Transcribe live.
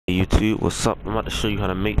YouTube, what's up? I'm about to show you how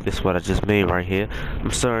to make this, what I just made right here. I'm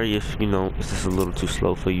sorry if, you know, it's just a little too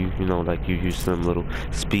slow for you, you know, like you use some little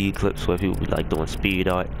speed clips where people be like doing speed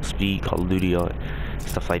art, speed Call of Duty art,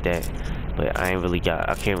 stuff like that. But I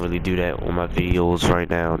can't really do that on my videos right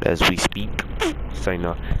now as we speak. So,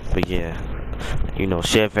 no, but yeah, you know,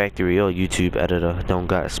 Chef Factory or YouTube editor don't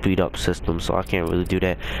got a speed up system, so I can't really do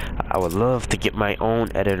that. I would love to get my own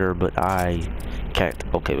editor, but I can't.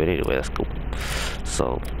 Okay, but anyway, let's go.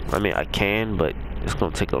 So, I mean, I can, but it's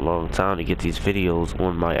gonna take a long time to get these videos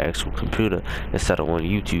on my actual computer instead of on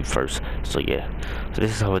YouTube first. So yeah, so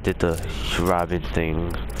this is how I did the Robin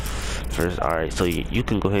thing first. Alright, so you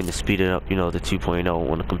can go ahead and speed it up, you know, the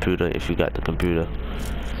 2.0 on the computer if you got the computer.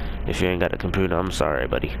 If you ain't got the computer, I'm sorry,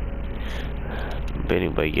 buddy. But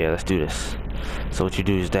anyway, yeah, let's do this. So what you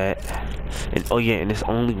do is that, and oh yeah, and this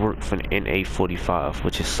only worked for the na-45,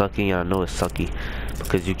 which is sucky. I know it's sucky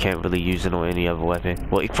because you can't really use it on any other weapon.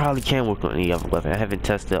 Well, it probably can work on any other weapon. I haven't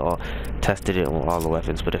tested it on all the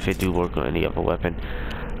weapons, but if it do work on any other weapon,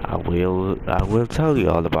 I will tell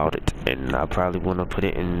you all about it, and I probably want to put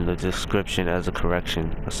it in the description as a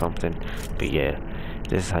correction or something. But yeah,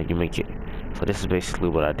 this is how you make it. So this is basically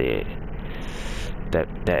what I did. That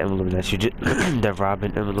emblem that you just that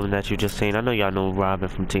Robin emblem that you just seen. I know y'all know Robin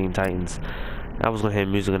from Teen Titans. I was gonna have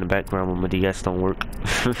music in the background, but my DS don't work.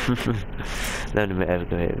 Let me ever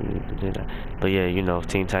go ahead. But yeah, you know,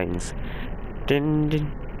 Teen Titans.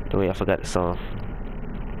 Wait, I forgot the song.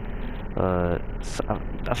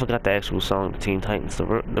 I forgot the actual song. Teen Titans, the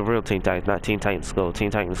real Teen Titans, not Teen Titans Go.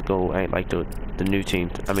 Teen Titans Go ain't like the new Teen.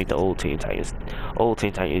 I mean the old Teen Titans. Old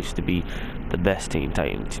Teen Titans used to be the best Teen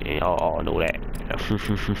Titans. And y'all all know that.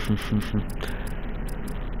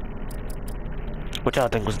 What y'all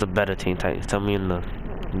think was the better Teen Titans? Tell me in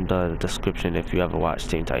the description if you ever watched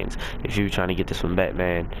Teen Titans. If you were trying to get this from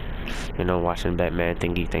Batman, you know, watching Batman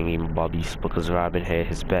thingy bobbies, because Robin had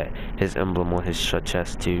his emblem on his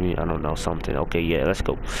chest too. I don't know, something. Okay, yeah, let's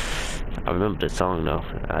go. I remember the song though.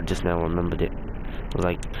 I just now remembered it. It was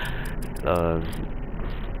like,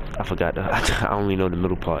 I forgot. I only know the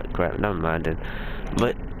middle part. Crap, never mind then.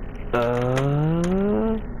 But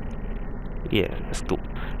yeah, let's go.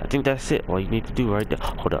 I think that's it. All you need to do right there.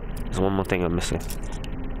 Hold up, there's one more thing I'm missing.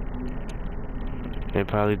 They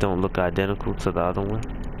probably don't look identical to the other one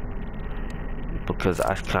because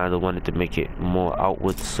I kind of wanted to make it more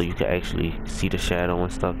outwards so you can actually see the shadow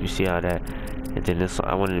and stuff. You see how that? And then this,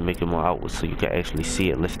 I wanted to make it more outwards so you can actually see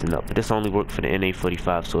it lifting up. But this only worked for the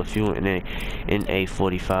na-45. So if you're an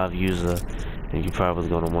na-45 user, then you're probably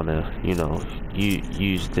gonna want to, you know,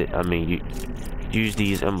 use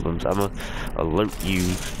these emblems. I'ma alert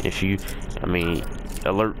you if you,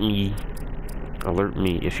 alert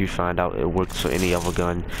me if you find out it works for any other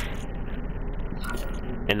gun,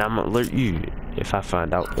 and I'm gonna alert you if I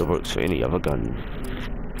find out it works for any other gun.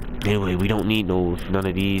 Anyway, we don't need none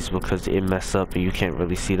of these because it mess up and you can't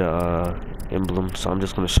really see the emblem. So I'm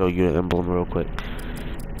just gonna show you the emblem real quick.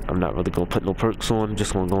 I'm not really gonna put no perks on. I'm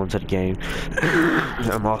just gonna go into the game.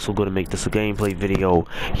 I'm also gonna make this a gameplay video.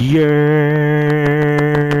 Yeah.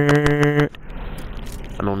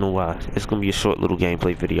 I don't know why. It's gonna be a short little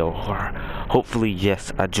gameplay video. Hopefully,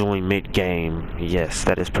 yes, I joined mid-game. Yes,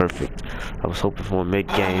 that is perfect. I was hoping for a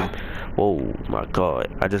mid-game. Whoa, my God.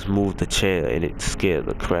 I just moved the chair and it scared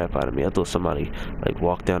the crap out of me. I thought somebody, like,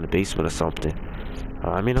 walked down the basement or something.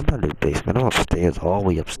 I mean, I'm not in the basement. I'm upstairs, all the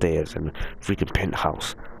way upstairs in the freaking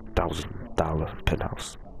penthouse. $1,000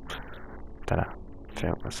 penthouse that I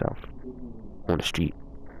found myself on the street.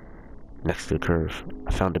 Next to the curve.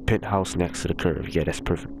 I found the penthouse next to the curve. Yeah, that's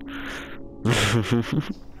perfect.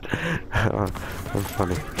 I'm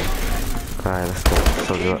funny. Alright, let's go.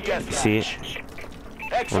 So you see it?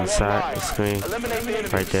 On the side of the screen.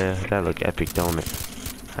 Right there. That look epic, don't it?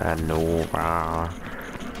 I know.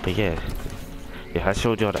 But yeah. If I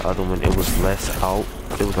showed y'all the other one, it was less out.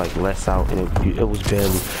 It was like less out, and it was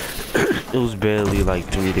barely, it was barely like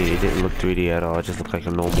 3D. It didn't look 3D at all. It just looked like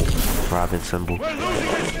a normal Robin symbol.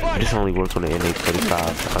 This only works on the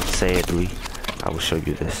na-45. Sadly, I will show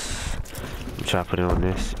you this. I'm trying to put it on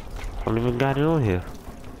this. I don't even got it on here.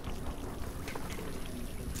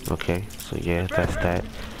 Okay, so yeah, that's that.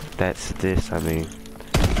 That's this. I mean.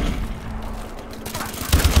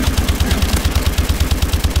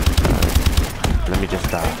 Let me just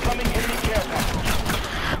die.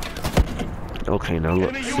 Okay, now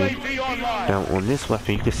look, see? Now on this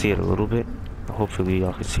weapon, you can see it a little bit. Hopefully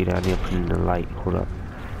y'all can see that. I need to put it in the light. Hold up.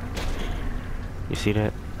 You see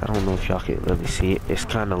that? I don't know if y'all can really see it. It's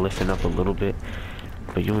kind of lifting up a little bit.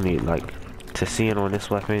 But you need, like, to see it on this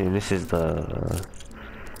weapon, and this is the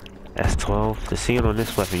S12. To see it on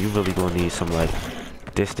this weapon, you really gonna need some, like,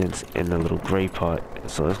 distance in the little gray part,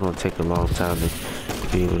 so it's gonna take a long time to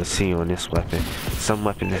be able to see on this weapon. Some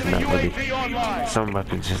weapons is not really, some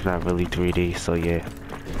weapons just not really 3D. So yeah.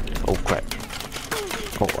 Oh crap.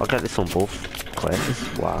 Oh, I got this on both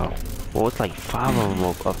classes. Wow. Well, it's like 5 of them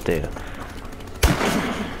up there.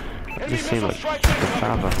 It just seemed like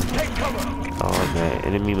 5 of them. Oh man,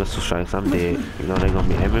 enemy missile strikes. I'm dead. You know they're gonna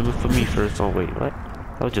be aiming for me first. Oh wait, what?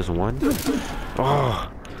 That was just one.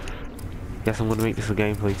 Oh. Guess I'm gonna make this a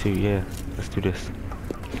gameplay too. Yeah, let's do this.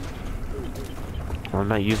 I'm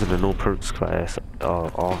not using the no perks class,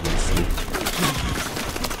 obviously.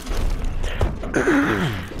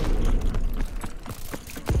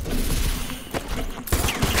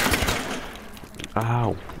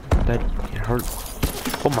 Ow, that hurt.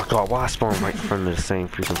 Oh my god, why I spawned right in front of the same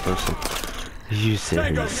freaking person? You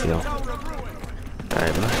serious, yo?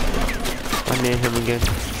 Alright, am I near him again?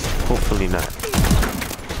 Hopefully not.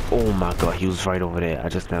 Oh my god, he was right over there. I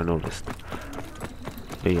just now noticed.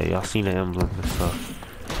 But yeah, y'all seen the emblem and stuff.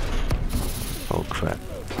 Oh crap.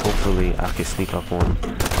 Hopefully I can sneak up on him.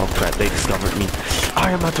 Oh crap, they discovered me.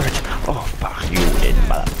 I am a threat. Oh fuck you, then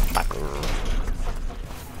motherfucker.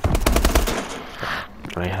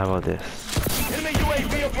 Alright, how about this?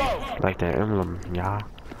 Like that emblem, yeah.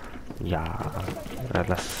 Yeah. Alright,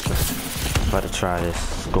 let's try to try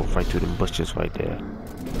this. Go right through the bushes right there.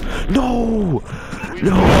 No!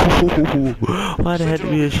 No! Why'd it have to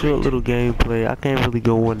be a short little gameplay? I can't really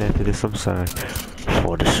go on after this, I'm sorry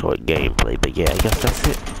for the short gameplay, but yeah, I guess that's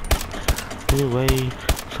it. Anyway,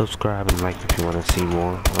 subscribe and like if you want to see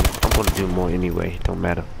more. I'm gonna do more anyway, don't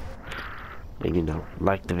matter. But you know,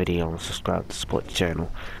 like the video and subscribe to support the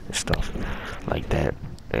channel and stuff like that.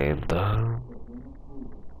 And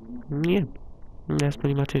yeah, that's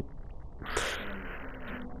pretty much it.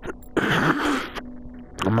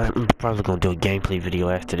 I'm probably gonna do a gameplay video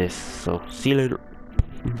after this, so see you later.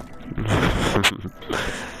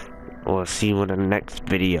 Or see you in the next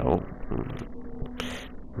video.